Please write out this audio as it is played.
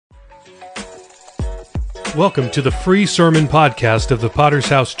Welcome to the free sermon podcast of the Potter's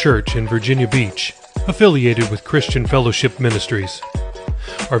House Church in Virginia Beach, affiliated with Christian Fellowship Ministries.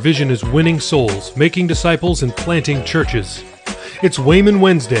 Our vision is winning souls, making disciples, and planting churches. It's WAYMAN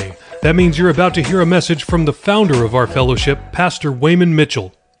Wednesday. That means you're about to hear a message from the founder of our fellowship, Pastor WAYMAN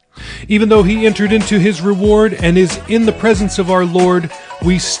Mitchell. Even though he entered into his reward and is in the presence of our Lord,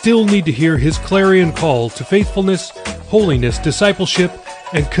 we still need to hear his clarion call to faithfulness, holiness, discipleship,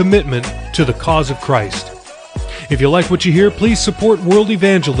 and commitment to the cause of Christ. If you like what you hear, please support world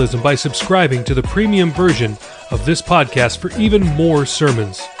evangelism by subscribing to the premium version of this podcast for even more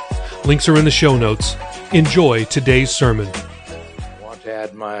sermons. Links are in the show notes. Enjoy today's sermon. I want to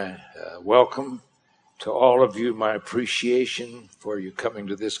add my welcome to all of you, my appreciation for you coming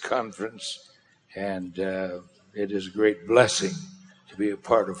to this conference, and it is a great blessing to be a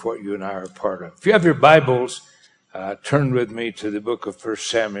part of what you and I are a part of. If you have your Bibles, turn with me to the book of 1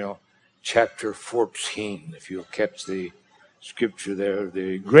 Samuel, chapter 14, if you'll catch the scripture there.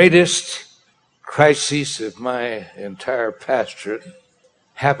 The greatest crisis of my entire pastorate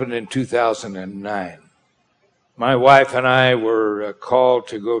happened in 2009. My wife and I were called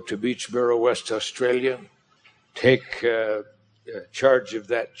to go to Beachboro, West Australia, take charge of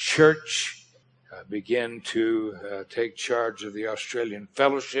that church, begin to take charge of the Australian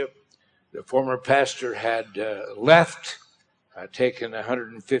fellowship. The former pastor had left, taken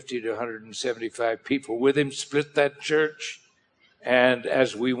 150 to 175 people with him, split that church. And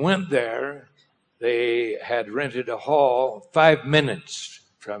as we went there, they had rented a hall 5 minutes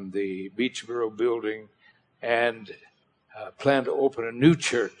from the Beachboro building and planned to open a new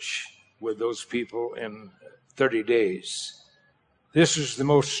church with those people in 30 days. This was the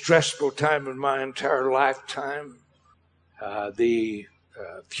most stressful time of my entire lifetime. The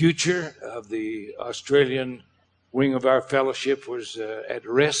future of the Australian wing of our fellowship was at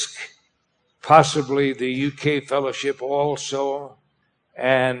risk, possibly the UK fellowship also.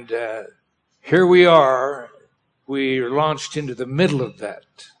 And here we are. We launched into the middle of that.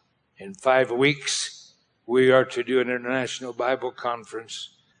 In 5 weeks, we are to do an international Bible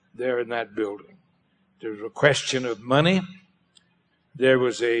conference there in that building. There was a question of money. There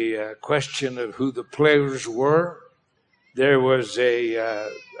was a question of who the players were. There was a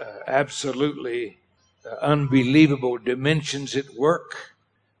absolutely unbelievable dimensions at work.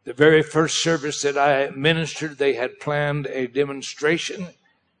 The very first service that I ministered, they had planned a demonstration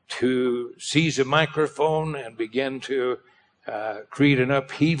to seize a microphone and begin to create an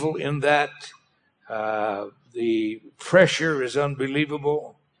upheaval in that. The pressure is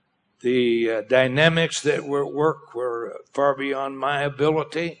unbelievable. The dynamics that were at work were far beyond my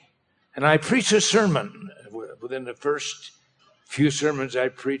ability. And I preached a sermon. Within the first few sermons I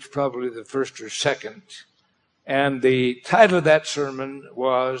preached, probably the first or second. And the title of that sermon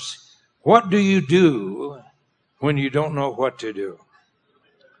was, "What Do You Do When You Don't Know What to Do?"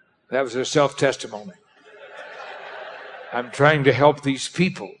 That was a self-testimony. I'm trying to help these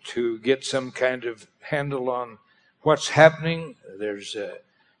people to get some kind of handle on what's happening. There's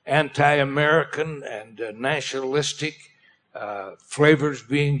anti-American and nationalistic flavors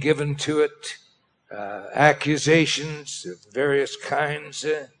being given to it. Accusations of various kinds,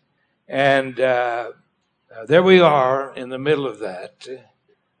 and there we are in the middle of that.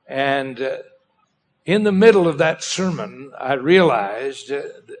 And in the middle of that sermon, I realized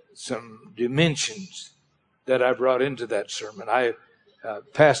some dimensions that I brought into that sermon. I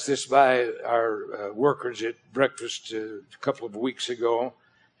passed this by our workers at breakfast a couple of weeks ago,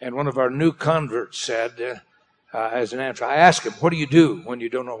 and one of our new converts said, as an answer, I asked him, "What do you do when you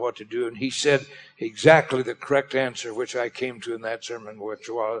don't know what to do?" And he said exactly the correct answer, which I came to in that sermon, which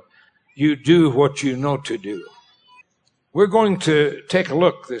was, "You do what you know to do." We're going to take a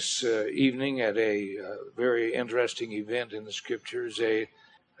look this evening at a very interesting event in the Scriptures, a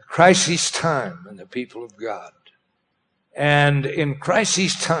crisis time in the people of God. And in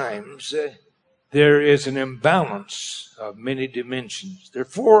crisis times, there is an imbalance of many dimensions. There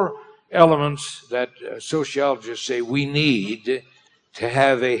are 4 elements that sociologists say we need to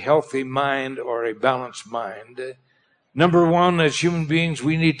have a healthy mind or a balanced mind. Number 1, as human beings,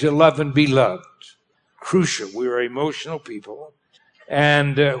 we need to love and be loved. Crucial. We are emotional people.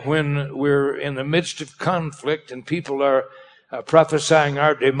 And when we're in the midst of conflict and people are prophesying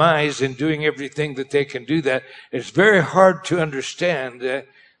our demise and doing everything that they can do that, it's very hard to understand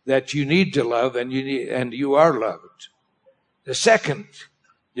that you need to love and you are loved. The second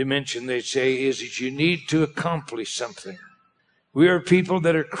dimension, they say, is that you need to accomplish something. We are people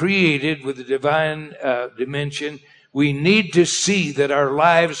that are created with a divine dimension. We need to see that our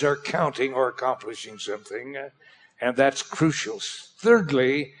lives are counting or accomplishing something, and that's crucial.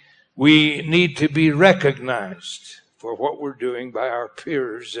 Thirdly, We need to be recognized for what we're doing by our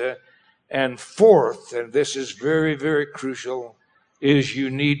peers. And fourth, and this is very, very crucial, is you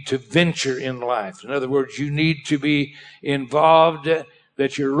need to venture in life. In other words, you need to be involved,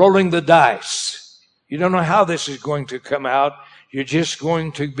 that you're rolling the dice. You don't know how this is going to come out. You're just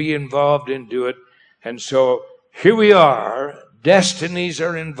going to be involved and do it. And so here we are. Destinies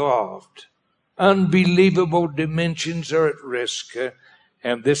are involved. Unbelievable dimensions are at risk.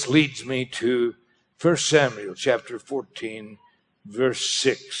 And this leads me to 1 Samuel chapter 14, verse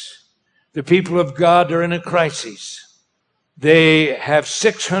 6. The people of God are in a crisis. They have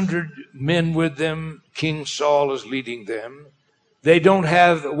 600 men with them. King Saul is leading them. They don't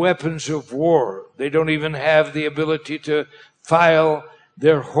have weapons of war. They don't even have the ability to file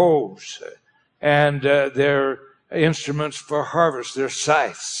their hoes and their instruments for harvest, their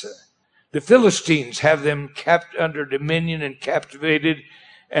scythes. The Philistines have them kept under dominion and captivated.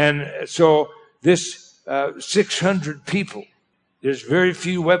 And so this 600 people, there's very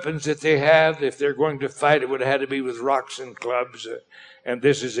few weapons that they have. If they're going to fight, it would have had to be with rocks and clubs. And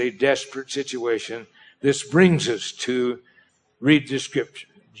this is a desperate situation. This brings us to read the scripture.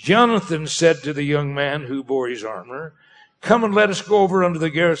 Jonathan said to the young man who bore his armor, "Come and let us go over unto the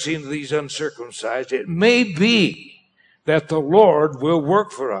garrison of these uncircumcised. It may be that the Lord will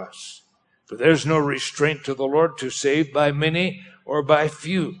work for us. For there's no restraint to the Lord to save by many or by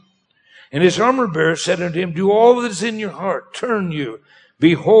few." And his armor-bearer said unto him, "Do all that is in your heart. Turn you.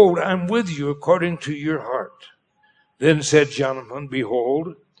 Behold, I'm with you according to your heart." Then said Jonathan,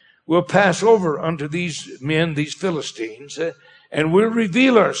 "Behold, we'll pass over unto these men, these Philistines, and we'll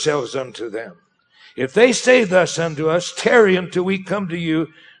reveal ourselves unto them. If they say thus unto us, Tarry until we come to you,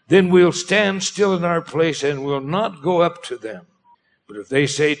 then we'll stand still in our place and will not go up to them. But if they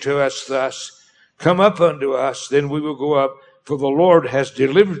say to us thus, Come up unto us, then we will go up, for the Lord has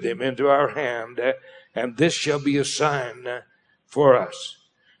delivered them into our hand, and this shall be a sign for us."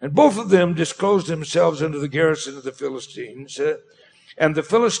 And both of them disclosed themselves unto the garrison of the Philistines. And the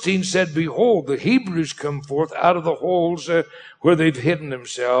Philistines said, "Behold, the Hebrews come forth out of the holes where they've hidden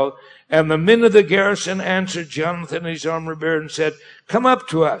themselves." And the men of the garrison answered Jonathan and his armor-bearer and said, "Come up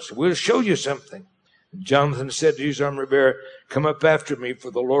to us, we'll show you something." And Jonathan said to his armor-bearer, "Come up after me,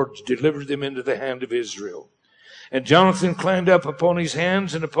 for the Lord delivered them into the hand of Israel." And Jonathan climbed up upon his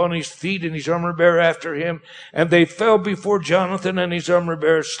hands and upon his feet, and his armor-bearer after him. And they fell before Jonathan, and his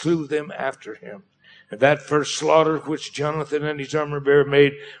armor-bearer slew them after him. And that first slaughter which Jonathan and his armor-bearer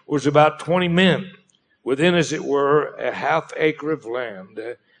made was about 20 men, within, as it were, a half acre of land,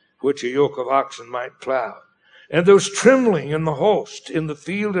 which a yoke of oxen might plow. And there was trembling in the host, in the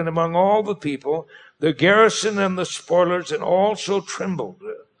field, and among all the people, the garrison and the spoilers, and all so trembled.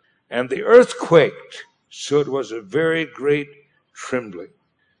 And the earth quaked, so it was a very great trembling.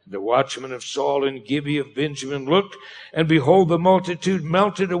 The watchmen of Saul and Gibeah of Benjamin looked, and behold, the multitude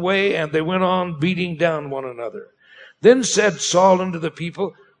melted away, and they went on beating down one another. Then said Saul unto the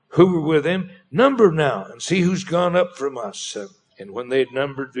people who were with him, "Number now, and see who's gone up from us." And when they had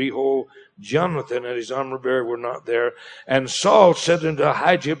numbered, behold, Jonathan and his armor-bearer were not there. And Saul said unto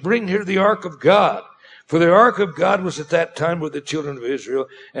Ahijah, "Bring here the ark of God." For the ark of God was at that time with the children of Israel.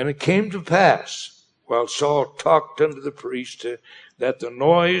 And it came to pass, while Saul talked unto the priest, that the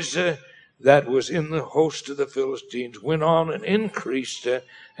noise that was in the host of the Philistines went on and increased.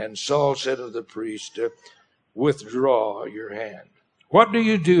 And Saul said unto the priest, "Withdraw your hand." What do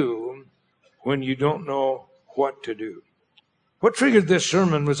you do when you don't know what to do? What triggered this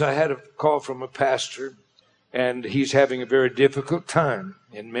sermon was I had a call from a pastor, and he's having a very difficult time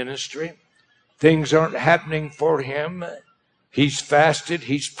in ministry. Things aren't happening for him. He's fasted,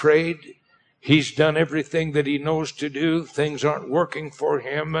 he's prayed, he's done everything that he knows to do. Things aren't working for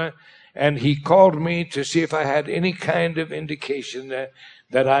him. And he called me to see if I had any kind of indication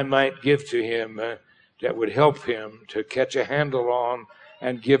that I might give to him that would help him to catch a handle on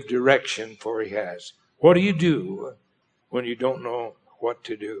and give direction, for he has. What do you do when you don't know what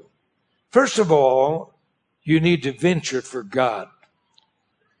to do? First of all, you need to venture for God.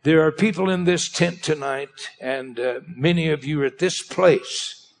 There are people in this tent tonight, and many of you are at this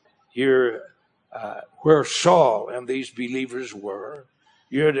place. You're where Saul and these believers were.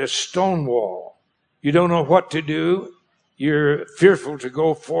 You're at a stone wall. You don't know what to do. You're fearful to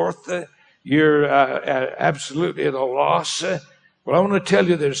go forth. You're absolutely at a loss. Well, I want to tell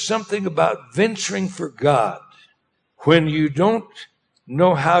you there's something about venturing for God when you don't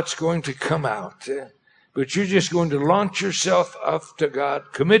know how it's going to come out, but you're just going to launch yourself up to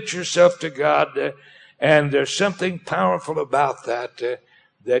God, commit yourself to God, and there's something powerful about that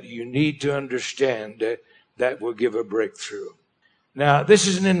that you need to understand that will give a breakthrough. Now, this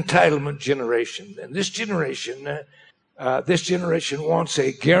is an entitlement generation, and this generation wants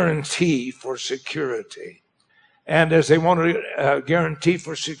a guarantee for security. And as they want a guarantee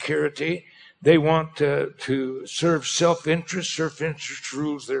for security, they want to serve self-interest. Self-interest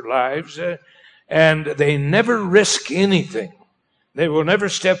rules their lives, and they never risk anything. They will never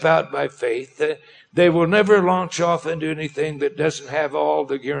step out by faith. They will never launch off into anything that doesn't have all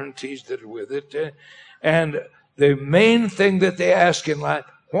the guarantees that are with it. And the main thing that they ask in life,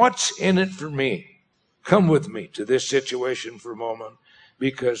 what's in it for me? Come with me to this situation for a moment,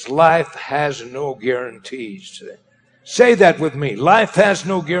 because life has no guarantees. Say that with me. Life has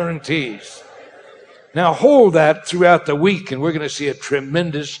no guarantees. Now hold that throughout the week, and we're going to see a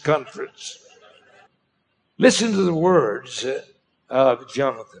tremendous conference. Listen to the words of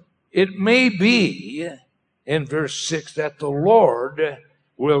Jonathan. It may be, in verse 6, that the Lord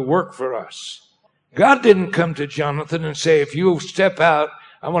will work for us. God didn't come to Jonathan and say, if you step out,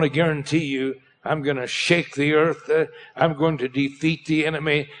 I want to guarantee you, I'm going to shake the earth. I'm going to defeat the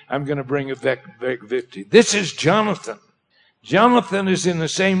enemy. I'm going to bring a victory. This is Jonathan. Jonathan is in the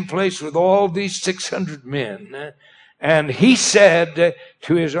same place with all these 600 men. And he said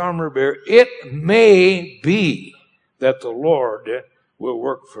to his armor bearer, it may be that the Lord will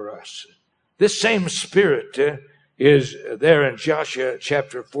work for us. This same spirit is there in Joshua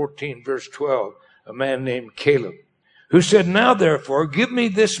chapter 14, verse 12, a man named Caleb, who said, now therefore give me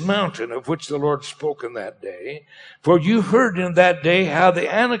this mountain of which the Lord spoke in that day, for you heard in that day how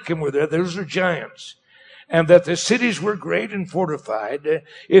the Anakim were there, those are giants, and that the cities were great and fortified.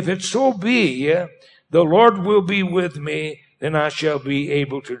 If it so be, the Lord will be with me, then I shall be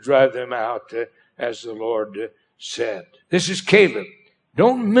able to drive them out, as the Lord said. This is Caleb.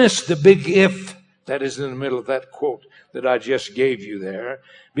 Don't miss the big if that is in the middle of that quote that I just gave you there,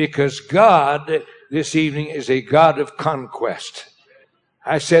 because God this evening is a God of conquest.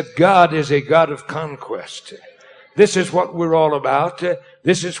 I said God is a God of conquest. This is what we're all about.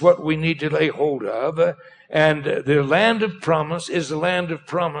 This is what we need to lay hold of. And the land of promise is the land of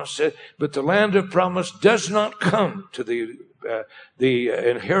promise, but the land of promise does not come to the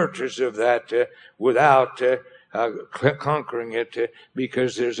inheritors of that without conquering it,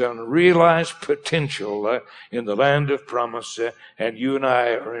 because there's unrealized potential in the land of promise, and you and I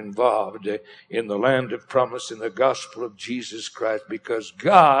are involved in the land of promise in the gospel of Jesus Christ, because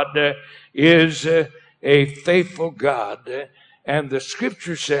God is a faithful God, and the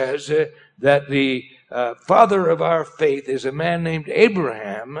scripture says that the father of our faith is a man named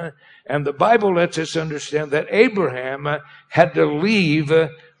Abraham, and the Bible lets us understand that Abraham had to leave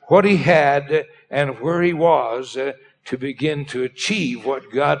what he had and where he was to begin to achieve what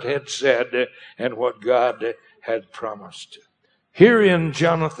God had said and what God had promised. Here in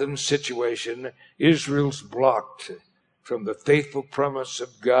Jonathan's situation, Israel's blocked from the faithful promise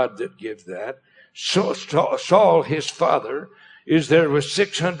of God that gives that. So Saul, his father, is there with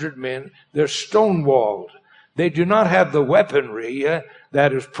 600 men. They're stonewalled. They do not have the weaponry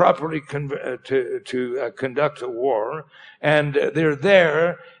that is properly to conduct a war. And they're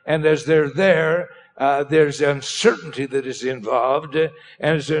there, and as they're there, there's uncertainty that is involved. And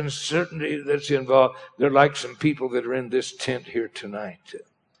as uncertainty that's involved, they're like some people that are in this tent here tonight.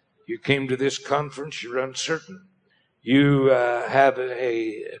 You came to this conference, you're uncertain. You have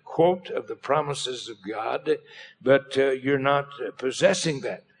a quote of the promises of God, but you're not possessing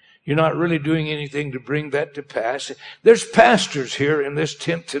that. You're not really doing anything to bring that to pass. There's pastors here in this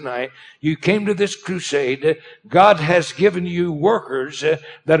tent tonight. You came to this crusade. God has given you workers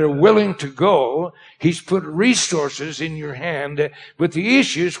that are willing to go. He's put resources in your hand. But the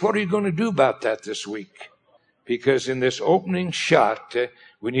issue is, what are you going to do about that this week? Because in this opening shot,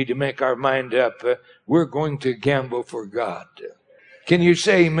 we need to make our mind up. We're going to gamble for God. Can you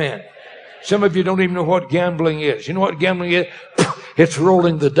say amen? Some of you don't even know what gambling is. You know what gambling is? It's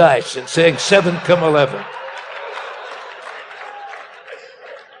rolling the dice and saying 7 come 11.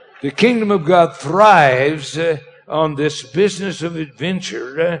 The kingdom of God thrives on this business of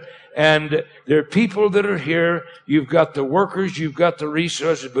adventure. And there are people that are here. You've got the workers, you've got the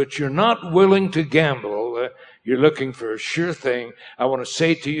resources, but you're not willing to gamble. You're looking for a sure thing. I want to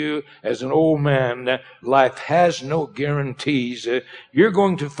say to you, as an old man, life has no guarantees. You're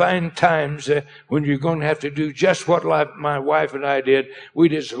going to find times when you're going to have to do just what my wife and I did. We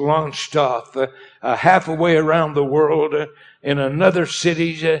just launched off half a way around the world in another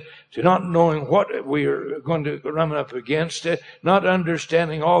city, to not knowing what we are going to run up against, not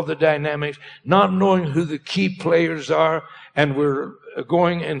understanding all the dynamics, not knowing who the key players are, and we're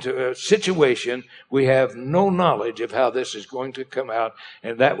going into a situation we have no knowledge of how this is going to come out,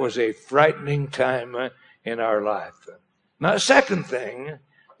 and that was a frightening time in our life. Now, the second thing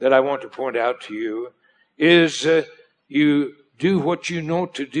that I want to point out to you is you do what you know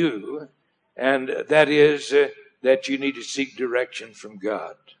to do, and that is that you need to seek direction from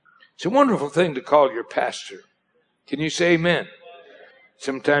God. It's a wonderful thing to call your pastor. Can you say amen?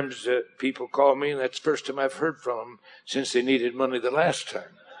 Sometimes people call me, and that's the first time I've heard from them since they needed money the last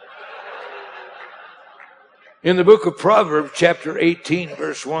time. In the book of Proverbs, chapter 18,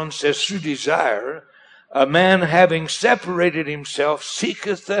 verse 1 says, through desire, a man having separated himself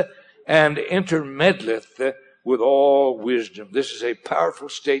seeketh and intermeddleth with all wisdom. This is a powerful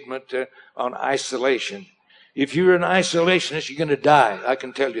statement on isolation. If you're an isolationist, you're going to die. I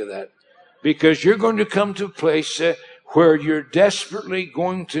can tell you that. Because you're going to come to a place where you're desperately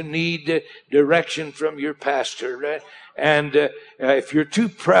going to need direction from your pastor. And if you're too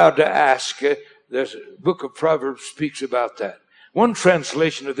proud to ask, the book of Proverbs speaks about that. One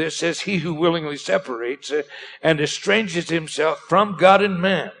translation of this says, he who willingly separates and estranges himself from God and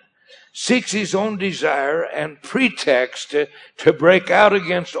man seeks his own desire and pretext to break out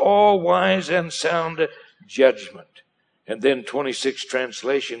against all wise and sound judgment. And then 26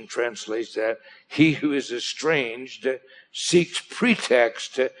 translation translates that, he who is estranged seeks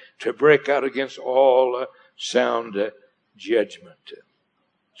pretext to break out against all sound judgment.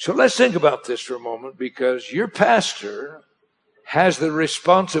 So let's think about this for a moment, because your pastor has the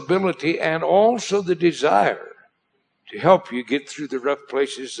responsibility and also the desire to help you get through the rough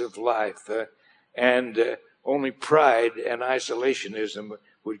places of life, and only pride and isolationism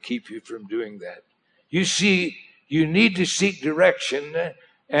would keep you from doing that. You see, you need to seek direction,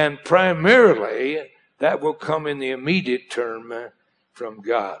 and primarily that will come in the immediate term from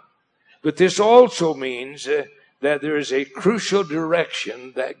God. But this also means that there is a crucial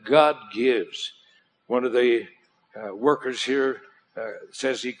direction that God gives. One of the workers here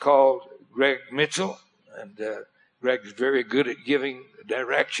says he called Greg Mitchell, and Greg's very good at giving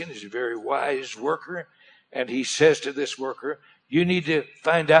direction. He's a very wise worker, and he says to this worker, you need to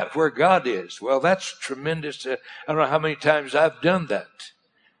find out where God is. Well, that's tremendous. I don't know how many times I've done that,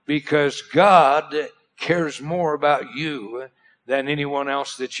 because God cares more about you than anyone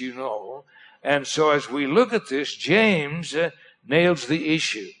else that you know. And so as we look at this, James nails the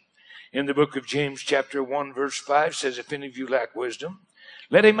issue. In the book of James, chapter 1, verse 5 says, if any of you lack wisdom,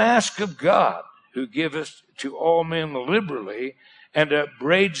 let him ask of God, who giveth to all men liberally, and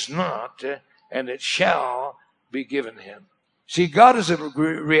upbraids not, and it shall be given him. See, God is a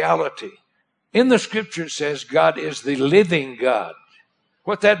reality. In the scripture it says God is the living God.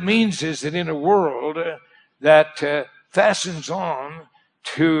 What that means is that in a world that fastens on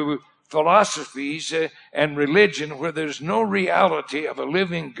to philosophies and religion where there's no reality of a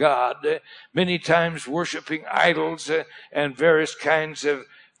living God, many times worshiping idols and various kinds of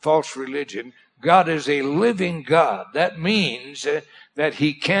false religion, God is a living God. That means that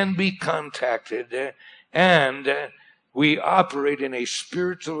he can be contacted, and we operate in a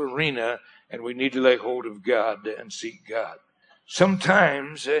spiritual arena, and we need to lay hold of God and seek God.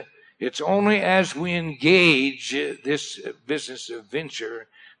 Sometimes it's only as we engage this business of venture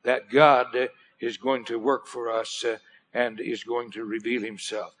that God is going to work for us and is going to reveal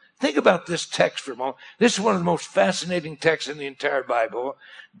himself. Think about this text for a moment. This is one of the most fascinating texts in the entire Bible.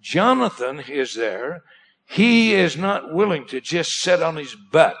 Jonathan is there. He is not willing to just sit on his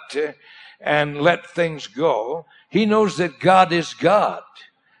butt and let things go. He knows that God is God.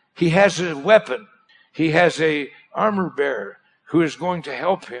 He has a weapon. He has a armor bearer who is going to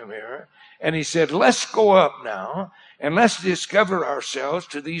help him here. And he said, let's go up now and let's discover ourselves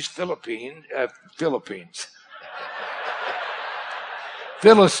to these Philistines.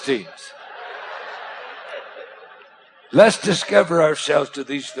 Let's discover ourselves to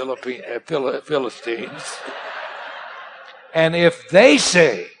these Philistines. And if they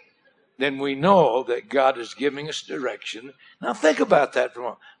say, then we know that God is giving us direction. Now think about that for a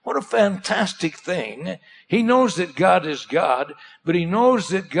moment. What a fantastic thing. He knows that God is God, but he knows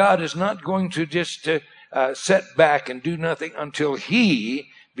that God is not going to just sit back and do nothing until he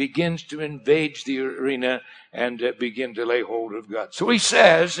begins to invade the arena and begin to lay hold of God. So he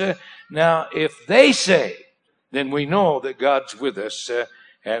says, now if they say, then we know that God's with us.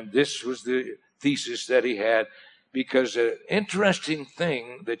 And this was the thesis that he had, because an interesting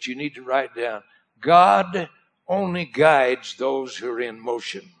thing that you need to write down, God only guides those who are in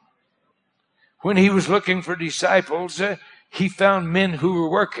motion. When he was looking for disciples, he found men who were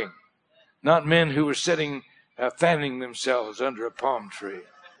working, not men who were sitting, fanning themselves under a palm tree.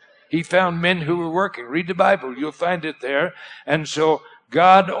 He found men who were working. Read the Bible, you'll find it there. And so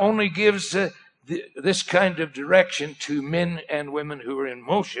God only gives this kind of direction to men and women who are in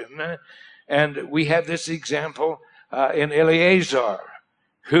motion. And we have this example in Eleazar,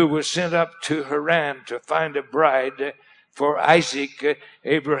 who was sent up to Haran to find a bride for Isaac,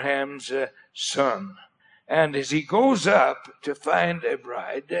 Abraham's son. And as he goes up to find a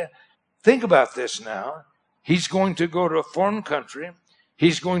bride, think about this now. He's going to go to a foreign country.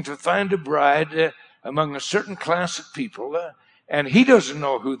 He's going to find a bride among a certain class of people, and he doesn't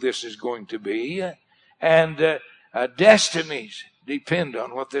know who this is going to be. And destinies depend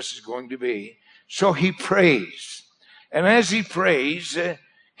on what this is going to be. So he prays. And as he prays,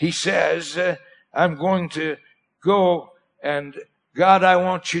 he says, I'm going to go, and God, I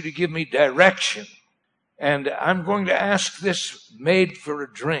want you to give me direction. And I'm going to ask this maid for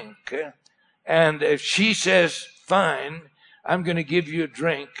a drink. And if she says, fine, I'm going to give you a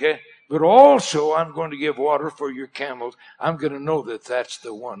drink. But also I'm going to give water for your camels. I'm going to know that that's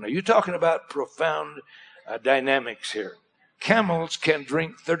the one. Now you're talking about profound dynamics here. Camels can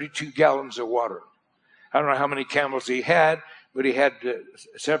drink 32 gallons of water. I don't know how many camels he had, but he had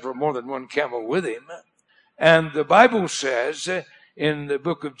several, more than one camel with him. And the Bible says in the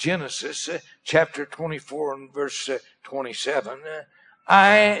book of Genesis, chapter 24 and verse 27,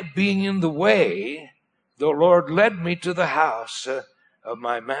 I, being in the way, the Lord led me to the house of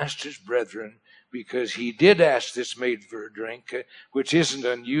my master's brethren, because he did ask this maid for a drink, which isn't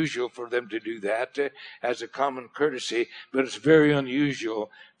unusual for them to do that as a common courtesy, but it's very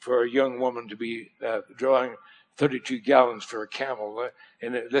unusual for a young woman to be drawing 32 gallons for a camel.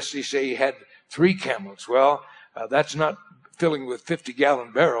 And let's say he had 3 camels. Well, that's not filling with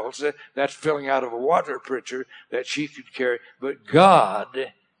 50-gallon barrels. That's filling out of a water pitcher that she could carry. But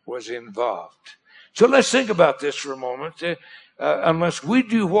God was involved. So let's think about this for a moment. Unless we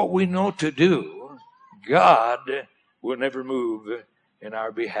do what we know to do, God will never move in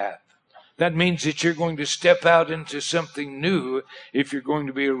our behalf. That means that you're going to step out into something new if you're going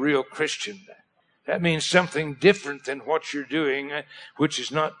to be a real Christian. That means something different than what you're doing, which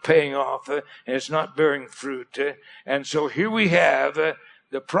is not paying off and it's not bearing fruit. And so here we have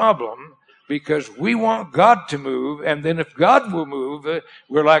the problem, because we want God to move, and then if God will move,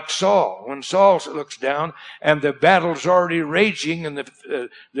 we're like Saul. When Saul looks down and the battle's already raging and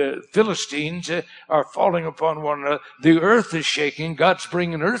the Philistines are falling upon one another, the earth is shaking, God's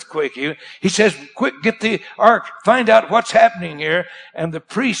bringing an earthquake. He says, quick, get the ark, find out what's happening here. And the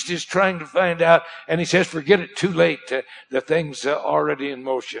priest is trying to find out, and he says, forget it, too late. The thing's already in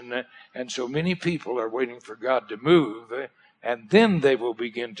motion. And so many people are waiting for God to move, and then they will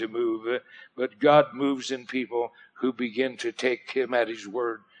begin to move. But God moves in people who begin to take him at his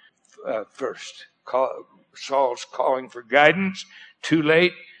word first. Saul's calling for guidance, too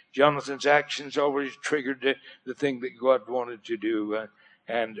late. Jonathan's actions always triggered the thing that God wanted to do.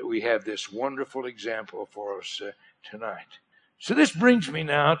 And we have this wonderful example for us tonight. So this brings me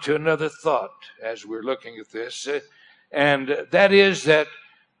now to another thought as we're looking at this. And that is that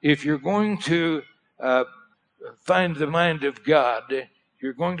if you're going to find the mind of God,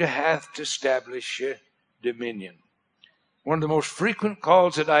 you're going to have to establish dominion. One of the most frequent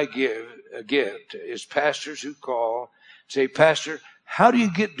calls that I get is pastors who call, say, Pastor, how do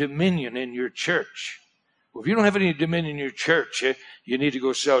you get dominion in your church? Well, if you don't have any dominion in your church, you need to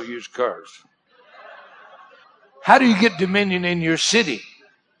go sell used cars. How do you get dominion in your city?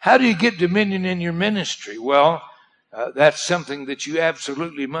 How do you get dominion in your ministry? Well, that's something that you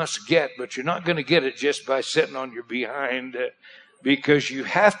absolutely must get, but you're not going to get it just by sitting on your behind, because you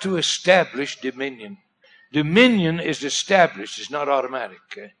have to establish dominion. Dominion is established, it's not automatic.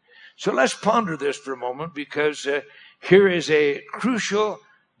 So let's ponder this for a moment, because here is a crucial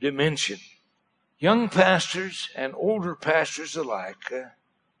dimension. Young pastors and older pastors alike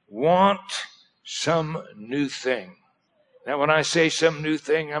want some new thing. Now, when I say some new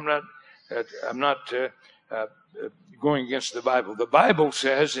thing, I'm not going against the Bible. The Bible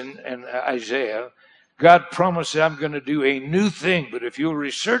says in Isaiah, God promised, I'm going to do a new thing. But if you'll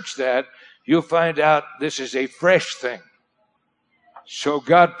research that, you'll find out this is a fresh thing. So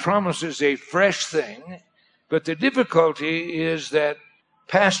God promises a fresh thing. But the difficulty is that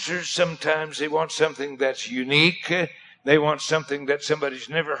pastors, sometimes they want something that's unique. They want something that somebody's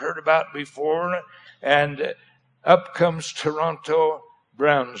never heard about before. And up comes Toronto,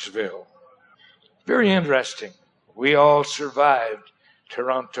 Brownsville. Very interesting. We all survived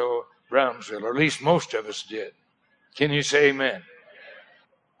Toronto, Brownsville, or at least most of us did. Can you say amen?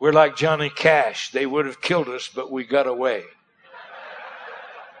 We're like Johnny Cash. They would have killed us, but we got away.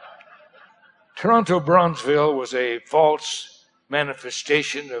 Toronto, Brownsville was a false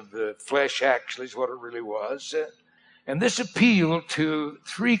manifestation of the flesh, actually, is what it really was. And this appealed to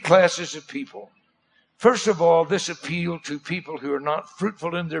 3 classes of people. First of all, this appealed to people who are not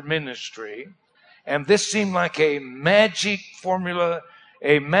fruitful in their ministry. And this seemed like a magic formula,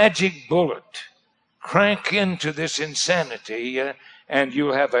 a magic bullet. Crank into this insanity, and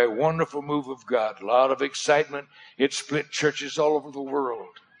you'll have a wonderful move of God. A lot of excitement. It split churches all over the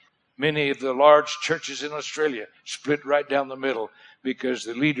world. Many of the large churches in Australia split right down the middle because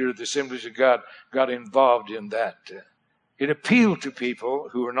the leader of the Assemblies of God got involved in that. It appealed to people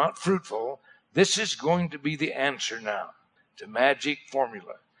who are not fruitful. This is going to be the answer now. It's a magic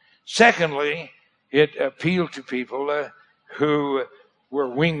formula. Secondly, it appealed to people who were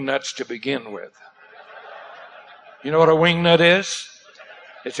wingnuts to begin with. You know what a wingnut is?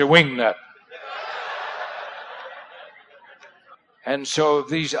 It's a wingnut. And so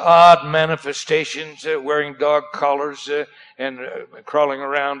these odd manifestations, wearing dog collars and crawling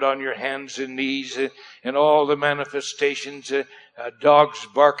around on your hands and knees, and all the manifestations, dogs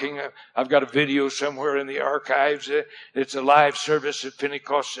barking. I've got a video somewhere in the archives. It's a live service at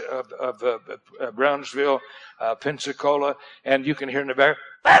Pentecost of Brownsville, Pensacola, and you can hear in the back,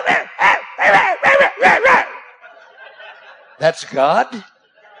 that's God?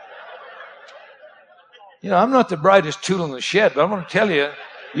 You know, I'm not the brightest tool in the shed, but I'm going to tell you,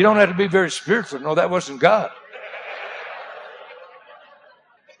 you don't have to be very spiritual to know that wasn't God.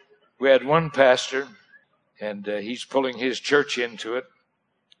 We had one pastor, and he's pulling his church into it.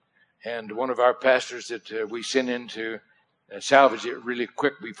 And one of our pastors that we sent in to salvage it really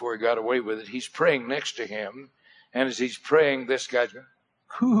quick before he got away with it, he's praying next to him. And as he's praying, this guy's going,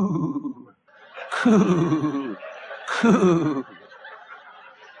 coo, coo, coo.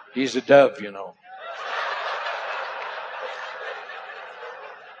 He's a dove, you know.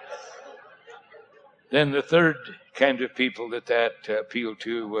 Then the third kind of people that appealed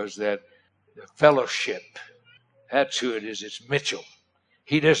to was that the fellowship. That's who it is. It's Mitchell.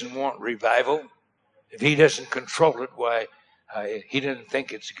 He doesn't want revival. If he doesn't control it, why, he doesn't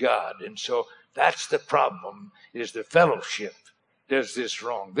think it's God. And so that's the problem, is the fellowship does this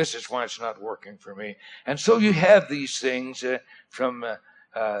wrong. This is why it's not working for me. And so you have these things from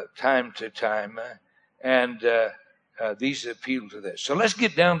time to time, and these appeal to this. So let's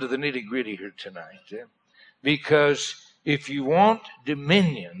get down to the nitty-gritty here tonight, because if you want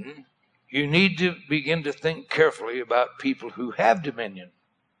dominion, you need to begin to think carefully about people who have dominion.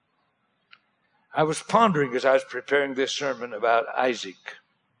 I was pondering as I was preparing this sermon about Isaac.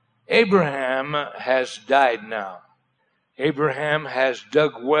 Abraham has died now. Abraham has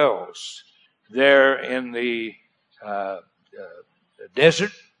dug wells there in the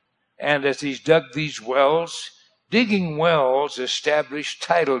desert, and as he's dug these wells, digging wells established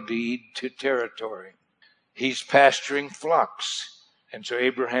title deed to territory. He's pasturing flocks, and so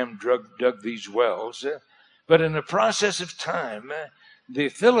Abraham dug these wells. But in the process of time, the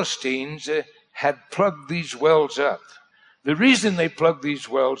Philistines had plugged these wells up. The reason they plugged these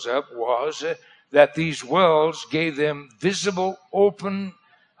wells up was that these wells gave them visible, open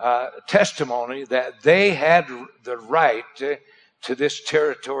testimony that they had the right to this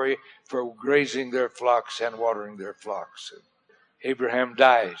territory for grazing their flocks and watering their flocks. Abraham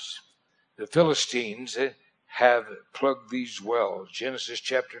dies. The Philistines have plugged these wells. Genesis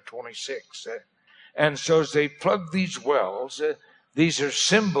chapter 26. And so as they plug these wells, these are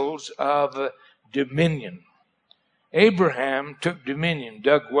symbols of dominion. Abraham took dominion,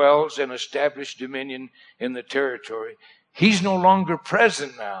 dug wells, and established dominion in the territory. He's no longer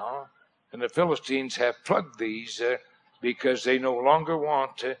present now, and the Philistines have plugged these because they no longer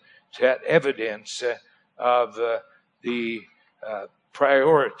want that evidence of the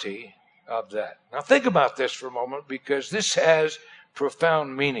priority of that. Now think about this for a moment, because this has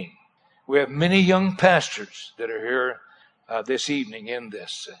profound meaning. We have many young pastors that are here this evening in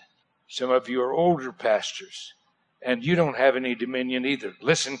this. Some of you are older pastors, and you don't have any dominion either.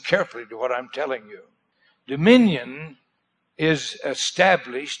 Listen carefully to what I'm telling you. Dominion is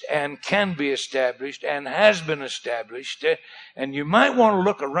established and can be established and has been established, and you might want to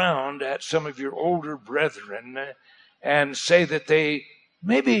look around at some of your older brethren and say that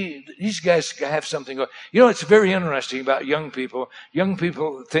maybe these guys have something going. You know, it's very interesting about young people. Young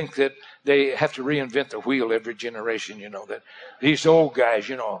people think that they have to reinvent the wheel every generation, you know, that these old guys,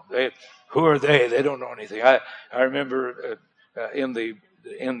 you know, who are they? They don't know anything. I remember in the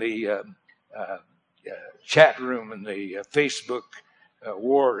chat room in the Facebook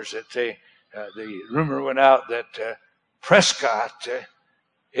wars that the rumor went out that Prescott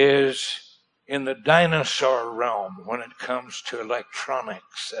is in the dinosaur realm when it comes to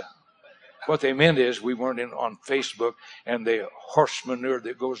electronics. What they meant is we weren't on Facebook and the horse manure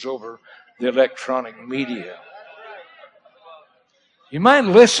that goes over the electronic media. You might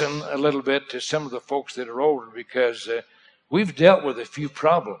listen a little bit to some of the folks that are older, because we've dealt with a few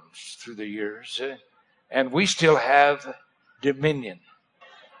problems through the years, and we still have dominion.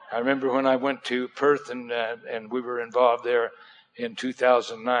 I remember when I went to Perth and we were involved there in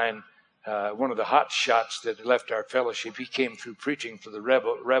 2009. One of the hot shots that left our fellowship, he came through preaching for the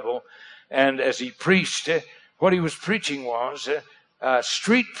rebel, and as he preached, what he was preaching was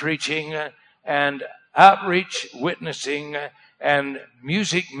street preaching and outreach, witnessing, and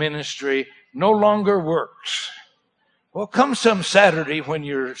music ministry no longer works. Well, come some Saturday when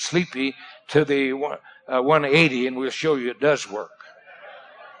you're sleepy to the 180, and we'll show you it does work.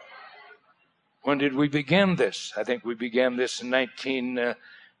 When did we begin this? I think we began this in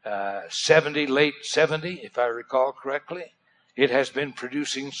 1970, late 70, if I recall correctly. It has been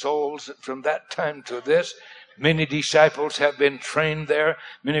producing souls from that time to this. Many disciples have been trained there.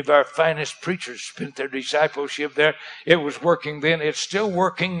 Many of our finest preachers spent their discipleship there. It was working then. It's still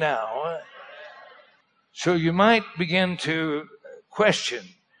working now. So you might begin to question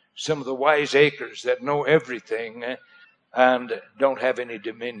some of the wiseacres that know everything and don't have any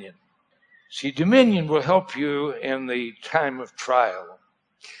dominion. See, dominion will help you in the time of trial.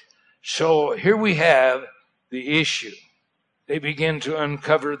 So here we have the issue. They begin to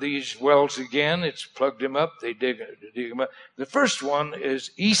uncover these wells again. It's plugged them up. They dig them up. The first one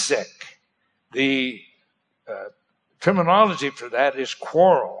is Esek. The terminology for that is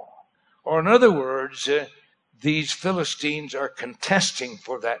quarrel. Or in other words, these Philistines are contesting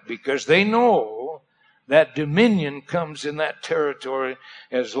for that because they know that dominion comes in that territory.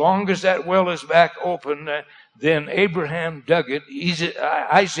 As long as that well is back open, then Abraham dug it,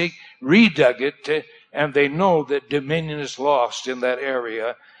 Isaac redug it, and they know that dominion is lost in that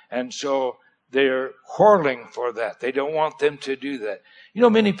area. And so they're quarreling for that. They don't want them to do that. You know,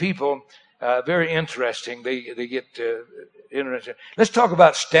 many people, very interesting, they get interested. Let's talk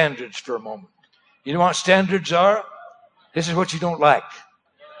about standards for a moment. You know what standards are? This is what you don't like.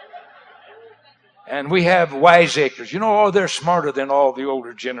 And we have wiseacres. You know, they're smarter than all the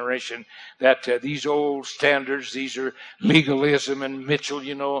older generation. That these old standards, these are legalism. And Mitchell,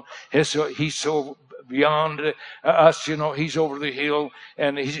 you know, he's so beyond us. You know, he's over the hill,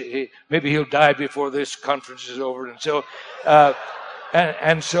 and maybe he'll die before this conference is over. And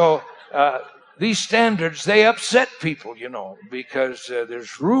so, these standards, they upset people, you know, because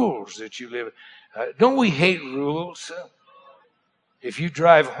there's rules that you live. Don't we hate rules? If you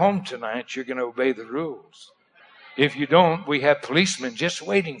drive home tonight, you're going to obey the rules. If you don't, we have policemen just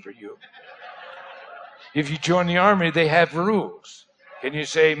waiting for you. If you join the army, they have rules. Can you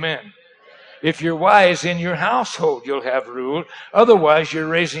say amen? If you're wise in your household, you'll have rules. Otherwise, you're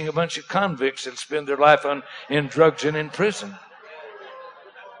raising a bunch of convicts that spend their life in drugs and in prison.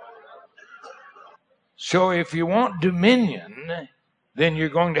 So if you want dominion, then you're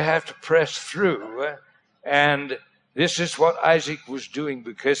going to have to press through. And this is what Isaac was doing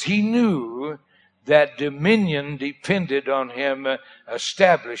because he knew that dominion depended on him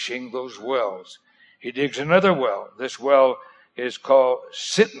establishing those wells. He digs another well. This well is called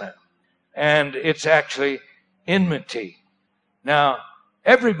Sitnah, and it's actually enmity. Now,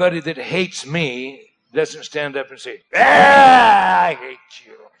 everybody that hates me doesn't stand up and say, I hate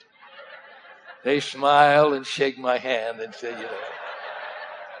you. They smile and shake my hand and say, you know.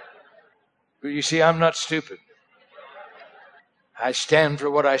 But you see, I'm not stupid. I stand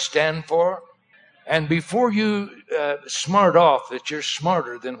for what I stand for. And before you smart off that you're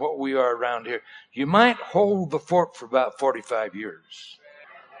smarter than what we are around here, you might hold the fort for about 45 years.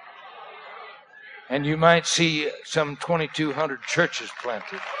 And you might see some 2,200 churches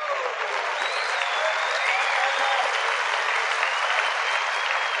planted.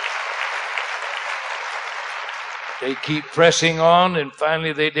 They keep pressing on, and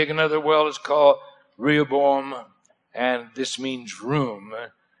finally they dig another well. It's called Rehoboam, and this means room.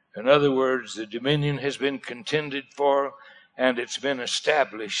 In other words, the dominion has been contended for, and it's been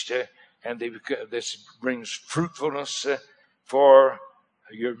established, and this brings fruitfulness for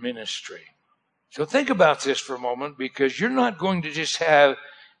your ministry. So think about this for a moment, because you're not going to just have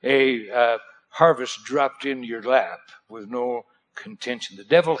a harvest dropped in your lap with no contention. The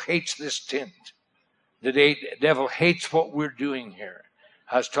devil hates this tent. The devil hates what we're doing here.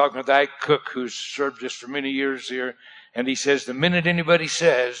 I was talking with Ike Cook, who's served us for many years here, and he says the minute anybody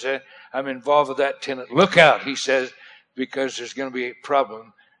says, I'm involved with that tenant, look out, he says, because there's going to be a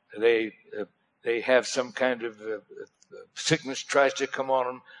problem. They have some kind of sickness tries to come on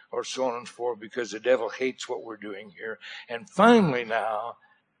them, or so on and so forth, because the devil hates what we're doing here. And finally now,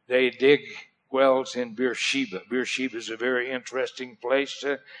 they dig wells in Beersheba. Beersheba is a very interesting place.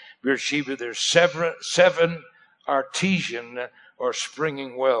 Beersheba, there's seven artesian or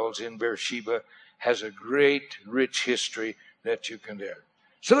springing wells in Beersheba, has a great, rich history that you can do.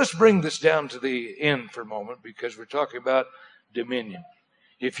 So let's bring this down to the end for a moment, because we're talking about dominion.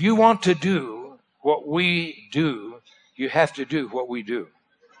 If you want to do what we do, you have to do what we do.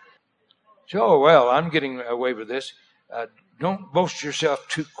 So, oh, well, I'm getting away with this. Don't boast yourself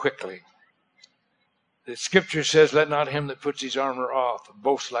too quickly. The scripture says, let not him that puts his armor off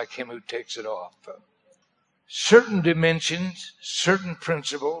boast like him who takes it off. Certain dimensions, certain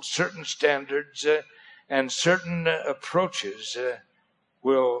principles, certain standards, and certain approaches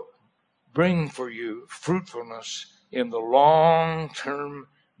will bring for you fruitfulness in the long-term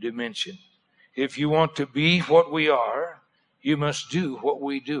dimension. If you want to be what we are, you must do what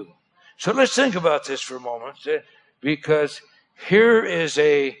we do. So let's think about this for a moment, because here is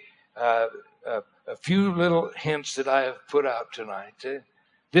a few little hints that I have put out tonight.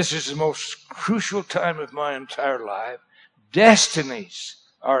 This is the most crucial time of my entire life. Destinies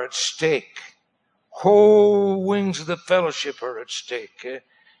are at stake. Whole wings of the fellowship are at stake.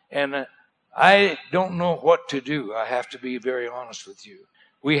 And I don't know what to do. I have to be very honest with you.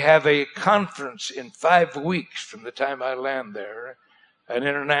 We have a conference in 5 weeks from the time I land there, an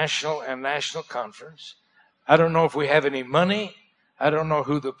international and national conference. I don't know if we have any money. I don't know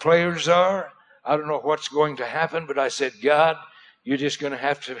who the players are. I don't know what's going to happen, but I said, God, you're just going to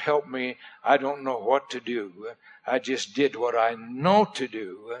have to help me. I don't know what to do. I just did what I know to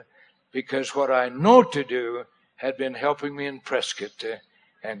do, because what I know to do had been helping me in Prescott,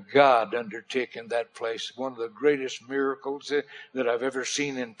 and God undertaken that place. One of the greatest miracles that I've ever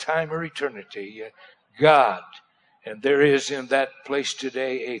seen in time or eternity. God. And there is in that place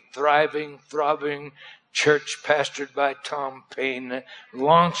today a thriving, throbbing church pastored by Tom Payne,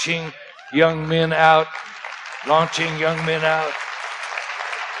 launching young men out.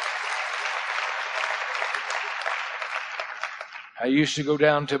 I used to go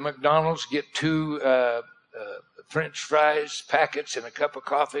down to McDonald's, get 2 French fries, packets, and a cup of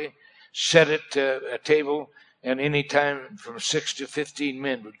coffee, set it to a table, and any time from 6 to 15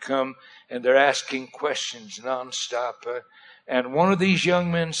 men would come, and they're asking questions nonstop. And one of these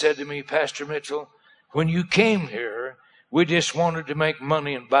young men said to me, Pastor Mitchell, when you came here, we just wanted to make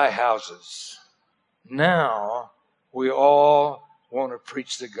money and buy houses. Now, we all want to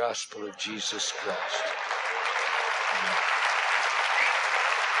preach the gospel of Jesus Christ.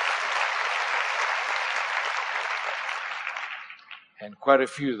 And quite a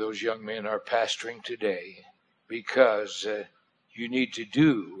few of those young men are pastoring today, because you need to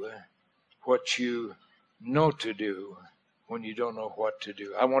do what you know to do when you don't know what to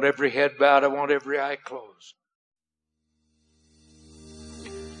do. I want every head bowed. I want every eye closed.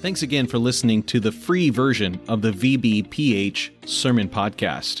 Thanks again for listening to the free version of the VBPH Sermon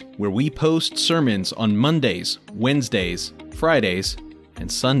Podcast, where we post sermons on Mondays, Wednesdays, Fridays,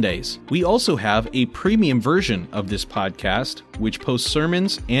 and Sundays. We also have a premium version of this podcast, which posts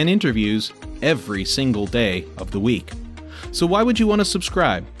sermons and interviews every single day of the week. So why would you want to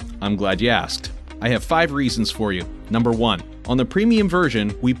subscribe? I'm glad you asked. I have 5 reasons for you. Number 1, on the premium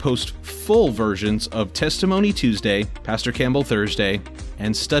version, we post full versions of Testimony Tuesday, Pastor Campbell Thursday,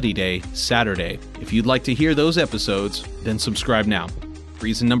 and Study Day Saturday. If you'd like to hear those episodes, then subscribe now.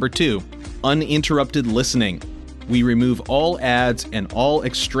 Reason number 2, uninterrupted listening. We remove all ads and all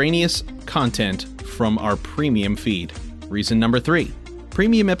extraneous content from our premium feed. Reason number 3,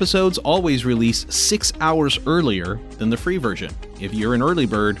 premium episodes always release 6 hours earlier than the free version. If you're an early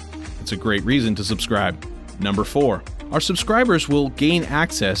bird, it's a great reason to subscribe. Number 4, our subscribers will gain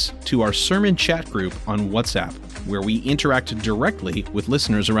access to our sermon chat group on WhatsApp, where we interact directly with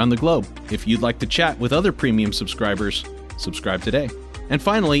listeners around the globe. If you'd like to chat with other premium subscribers, subscribe today. And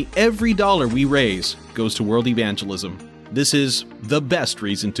finally, every dollar we raise goes to world evangelism. This is the best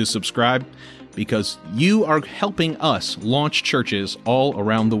reason to subscribe, because you are helping us launch churches all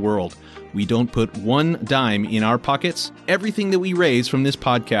around the world. We don't put one dime in our pockets. Everything that we raise from this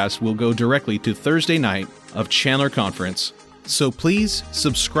podcast will go directly to Thursday night of Chandler Conference. So please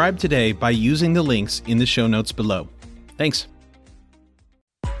subscribe today by using the links in the show notes below. Thanks.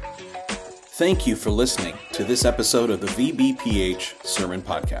 Thank you for listening to this episode of the VBPH Sermon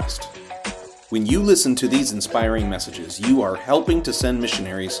Podcast. When you listen to these inspiring messages, you are helping to send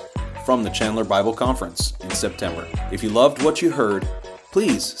missionaries from the Chandler Bible Conference in September. If you loved what you heard,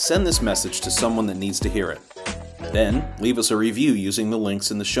 please send this message to someone that needs to hear it. Then leave us a review using the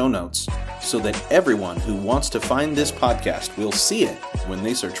links in the show notes so that everyone who wants to find this podcast will see it when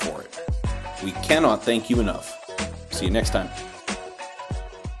they search for it. We cannot thank you enough. See you next time.